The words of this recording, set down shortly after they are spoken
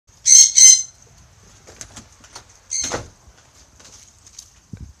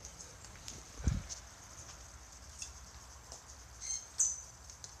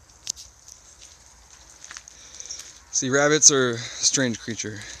See, rabbits are a strange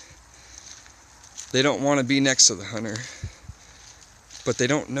creature. They don't want to be next to the hunter, but they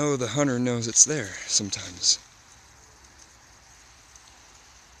don't know the hunter knows it's there sometimes.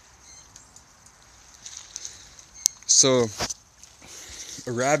 So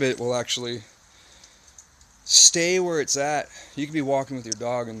a rabbit will actually stay where it's at. You could be walking with your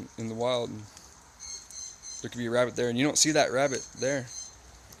dog in the wild, and there could be a rabbit there, and you don't see that rabbit there.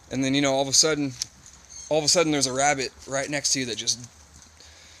 And then, all of a sudden there's a rabbit right next to you that just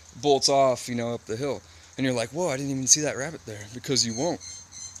bolts off, up the hill. And you're like, whoa, I didn't even see that rabbit there. Because you won't.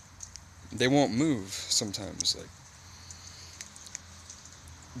 They won't move sometimes. Like,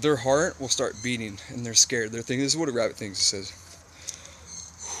 their heart will start beating, and they're scared. They're thinking, this is what a rabbit thinks. It says,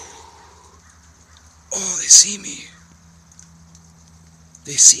 oh, they see me.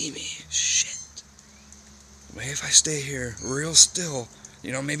 They see me. Shit. Maybe if I stay here real still,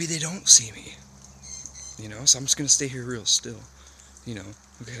 maybe they don't see me. So I'm just going to stay here real still.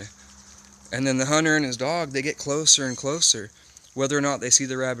 Okay. And then the hunter and his dog, they get closer and closer, whether or not they see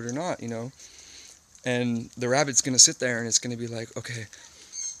the rabbit or not, And the rabbit's going to sit there, and it's going to be like, okay,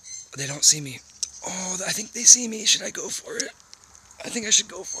 they don't see me. Oh, I think they see me. Should I go for it? I think I should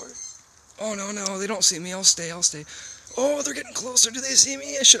go for it. Oh, no, they don't see me. I'll stay. Oh, they're getting closer. Do they see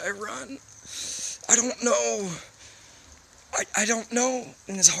me? Should I run? I don't know. I don't know.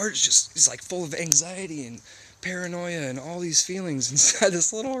 And his heart is like full of anxiety and paranoia and all these feelings inside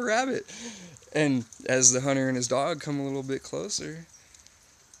this little rabbit. And as the hunter and his dog come a little bit closer,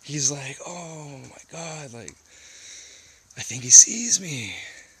 he's like, oh my God, like, I think he sees me,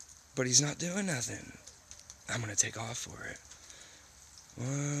 but he's not doing nothing. I'm going to take off for it.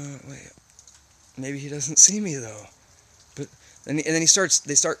 Wait, maybe he doesn't see me though. But and then they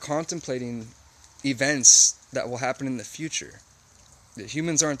start contemplating events that will happen in the future. The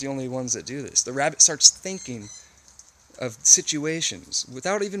humans aren't the only ones that do this. The rabbit starts thinking of situations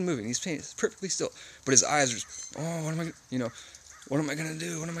without even moving. He's perfectly still, but his eyes are just, oh, what am I gonna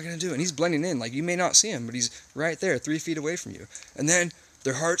do? What am I gonna do? And he's blending in, like you may not see him, but he's right there, 3 feet away from you. And then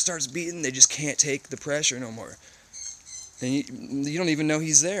their heart starts beating. They just can't take the pressure no more. And you don't even know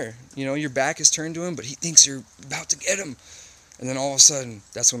he's there. Your back is turned to him, but he thinks you're about to get him. And then all of a sudden,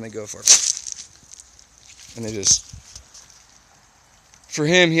 that's when they go for it. And they just, for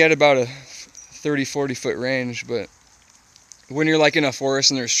him, he had about a 30-40 foot range, but when you're like in a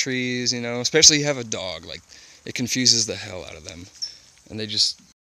forest and there's trees, especially you have a dog, like it confuses the hell out of them. And they just